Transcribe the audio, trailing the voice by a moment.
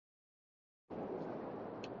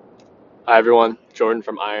Hi everyone, Jordan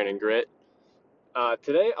from Iron and Grit.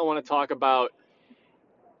 Today I want to talk about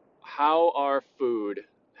how our food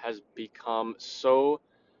has become so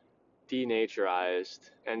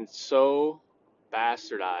denaturized and so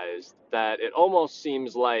bastardized that it almost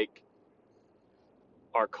seems like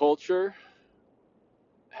our culture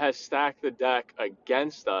has stacked the deck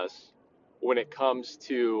against us when it comes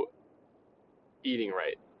to eating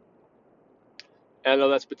right. And I know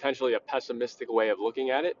that's potentially a pessimistic way of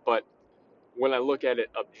looking at it, but when I look at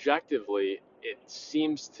it objectively, it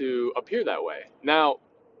seems to appear that way. Now,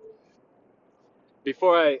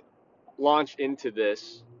 before I launch into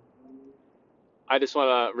this, I just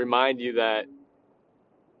want to remind you that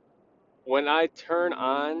when I turn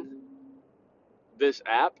on this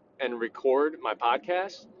app and record my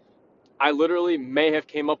podcast, I literally may have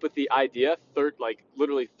came up with the idea like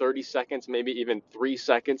literally 30 seconds, maybe even 3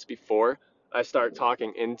 seconds before I start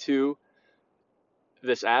talking into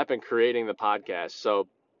this app and creating the podcast. So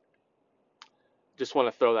just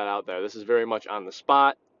want to throw that out there. This is very much on the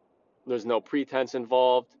spot. There's no pretense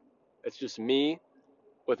involved. It's just me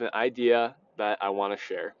with an idea that I want to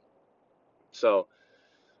share. So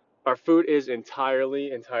our food is entirely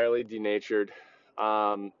denatured.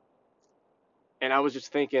 Um, and I was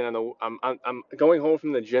just thinking, I'm going home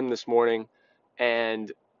from the gym this morning,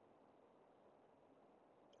 and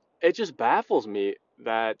it just baffles me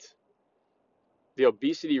that the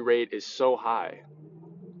obesity rate is so high,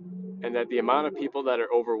 and that the amount of people that are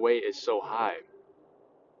overweight is so high,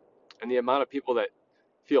 and the amount of people that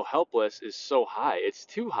feel helpless is so high. It's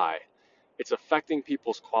too high. It's affecting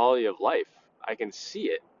people's quality of life. I can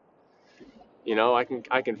see it.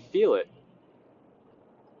 I can feel it,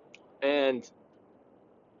 and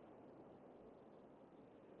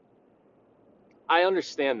I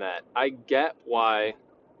understand that. I get why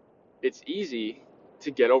it's easy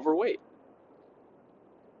to get overweight.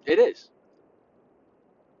 It is.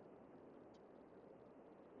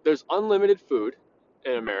 There's unlimited food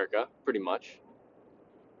in America, pretty much.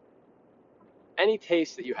 Any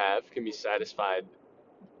taste that you have can be satisfied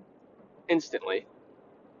instantly.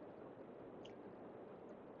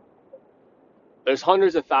 There's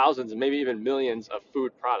hundreds of thousands, maybe even millions of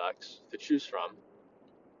food products to choose from.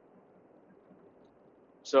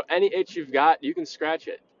 So any itch you've got, you can scratch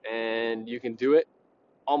it, and you can do it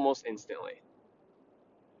almost instantly.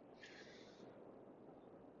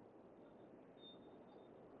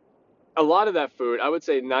 A lot of that food, I would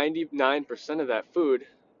say 99% of that food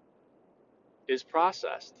is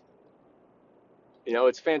processed.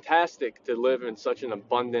 It's fantastic to live in such an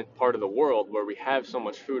abundant part of the world where we have so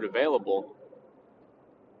much food available,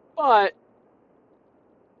 but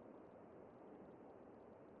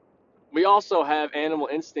we also have animal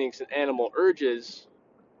instincts and animal urges,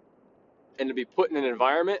 and to be put in an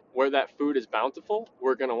environment where that food is bountiful,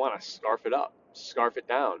 we're going to want to scarf it up, scarf it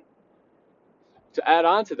down. To add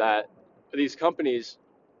on to that, these companies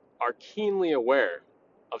are keenly aware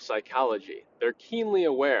of psychology. They're keenly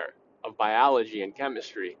aware of biology and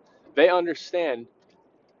chemistry. They understand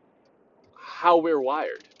how we're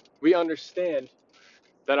wired. We understand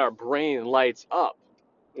that our brain lights up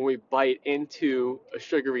when we bite into a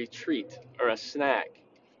sugary treat or a snack.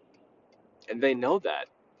 And they know that.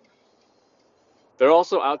 They're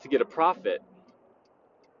also out to get a profit.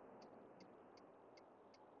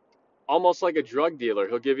 Almost like a drug dealer.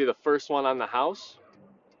 He'll give you the first one on the house.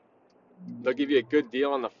 They'll give you a good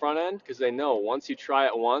deal on the front end because they know once you try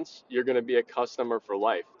it once, you're going to be a customer for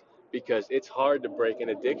life, because it's hard to break an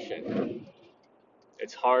addiction.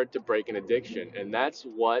 It's hard to break an addiction. And that's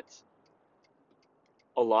what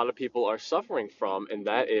a lot of people are suffering from, and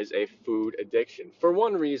that is a food addiction for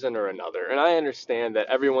one reason or another. And I understand that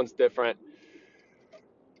everyone's different.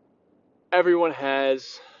 Everyone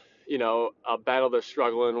has, a battle they're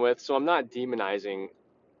struggling with. So I'm not demonizing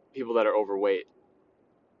people that are overweight.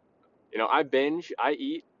 I binge, I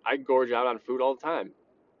eat, I gorge out on food all the time.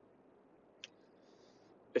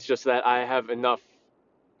 It's just that I have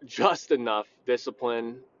just enough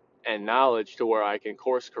discipline and knowledge to where I can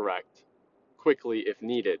course correct quickly if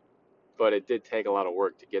needed. But it did take a lot of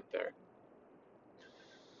work to get there.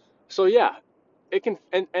 So yeah, it can,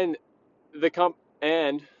 and the comp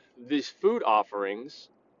and these food offerings,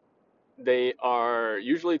 they are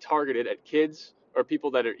usually targeted at kids or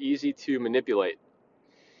people that are easy to manipulate,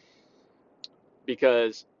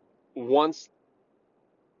 because once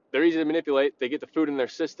they're easy to manipulate, they get the food in their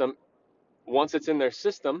system. Once it's in their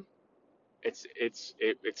system,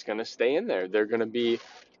 it's going to stay in there. They're going to be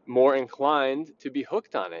more inclined to be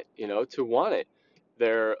hooked on it, to want it.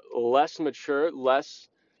 They're less mature, less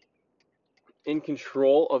in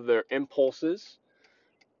control of their impulses.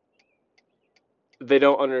 they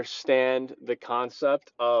don't understand the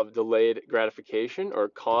concept of delayed gratification or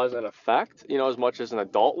cause and effect, as much as an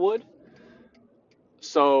adult would.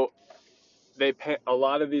 So a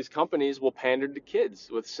lot of these companies will pander to kids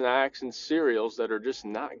with snacks and cereals that are just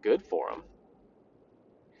not good for them.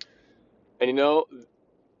 And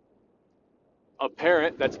a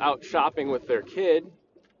parent that's out shopping with their kid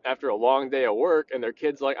after a long day of work, and their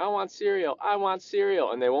kid's like, I want cereal,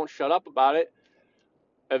 and they won't shut up about it.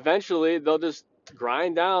 Eventually, they'll just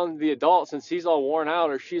grind down the adult since he's all worn out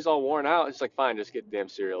or she's all worn out. It's like, fine, just get the damn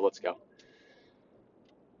cereal. Let's go.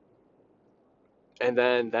 And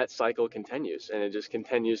then that cycle continues, and it just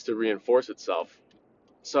continues to reinforce itself.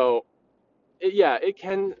 So, it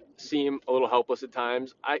can seem a little helpless at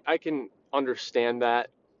times. I can understand that.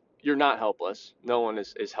 You're not helpless. No one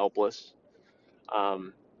is helpless.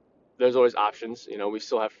 Um, there's always options. We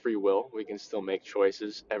still have free will. We can still make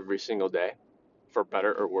choices every single day for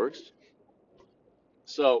better or worse.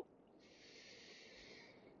 So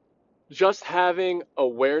just having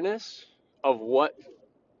awareness of what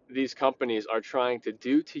these companies are trying to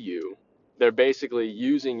do to you, they're basically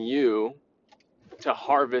using you to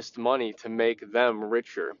harvest money to make them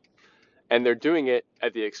richer. And they're doing it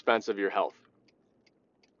at the expense of your health.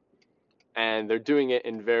 And they're doing it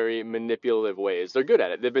in very manipulative ways. They're good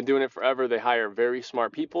at it. They've been doing it forever. They hire very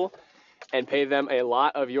smart people and pay them a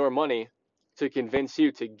lot of your money to convince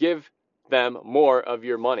you to give them more of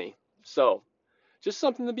your money. So, just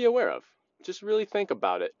something to be aware of. Just really think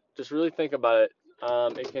about it.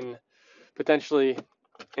 It can potentially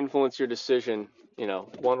influence your decision,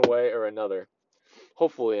 one way or another.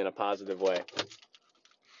 Hopefully in a positive way.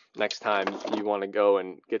 Next time you want to go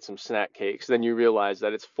and get some snack cakes, then you realize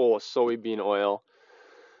that it's full of soybean oil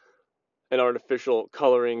and artificial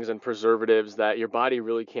colorings and preservatives that your body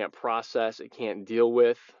really can't process, it can't deal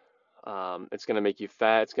with. It's going to make you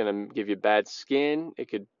fat. It's going to give you bad skin. It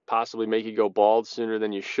could possibly make you go bald sooner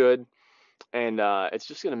than you should. And it's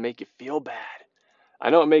just going to make you feel bad. I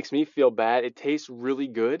know it makes me feel bad. It tastes really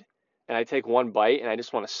good. And I take one bite and I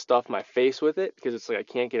just want to stuff my face with it because it's like I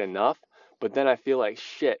can't get enough. But then I feel like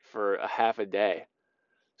shit for a half a day.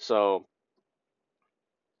 So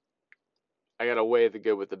I got to weigh the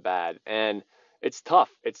good with the bad. And it's tough.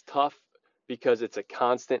 It's tough because it's a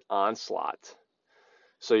constant onslaught.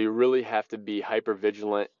 So you really have to be hyper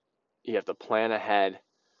vigilant. You have to plan ahead.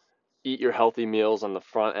 Eat your healthy meals on the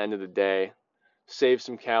front end of the day. Save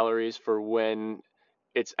some calories for when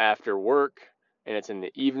it's after work and it's in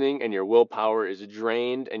the evening and your willpower is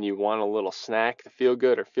drained and you want a little snack to feel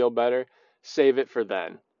good or feel better. Save it for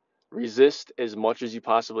then. Resist as much as you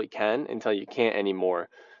possibly can until you can't anymore,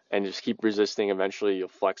 and just keep resisting. Eventually you'll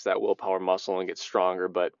flex that willpower muscle and get stronger.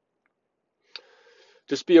 But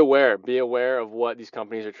just be aware of what these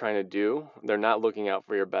companies are trying to do. They're not looking out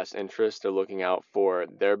for your best interest. They're looking out for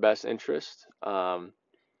their best interest. So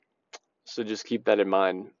just keep that in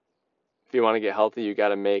mind. If you want to get healthy, you got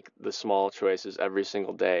to make the small choices every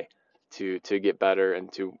single day to get better, and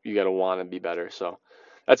you got to want to be better. So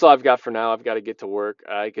that's all I've got for now. I've got to get to work.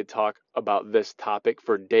 I could talk about this topic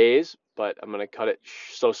for days, but I'm going to cut it.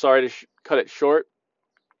 So sorry to cut it short.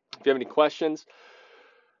 If you have any questions,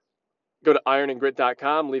 go to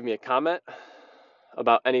ironandgrit.com. Leave me a comment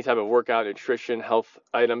about any type of workout, nutrition, health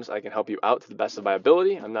items. I can help you out to the best of my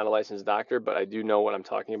ability. I'm not a licensed doctor, but I do know what I'm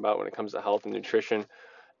talking about when it comes to health and nutrition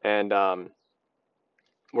and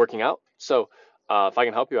working out. So if I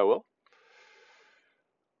can help you, I will.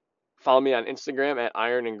 Follow me on Instagram at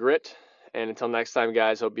Iron and Grit. And until next time,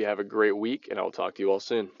 guys, hope you have a great week, and I will talk to you all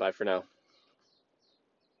soon. Bye for now.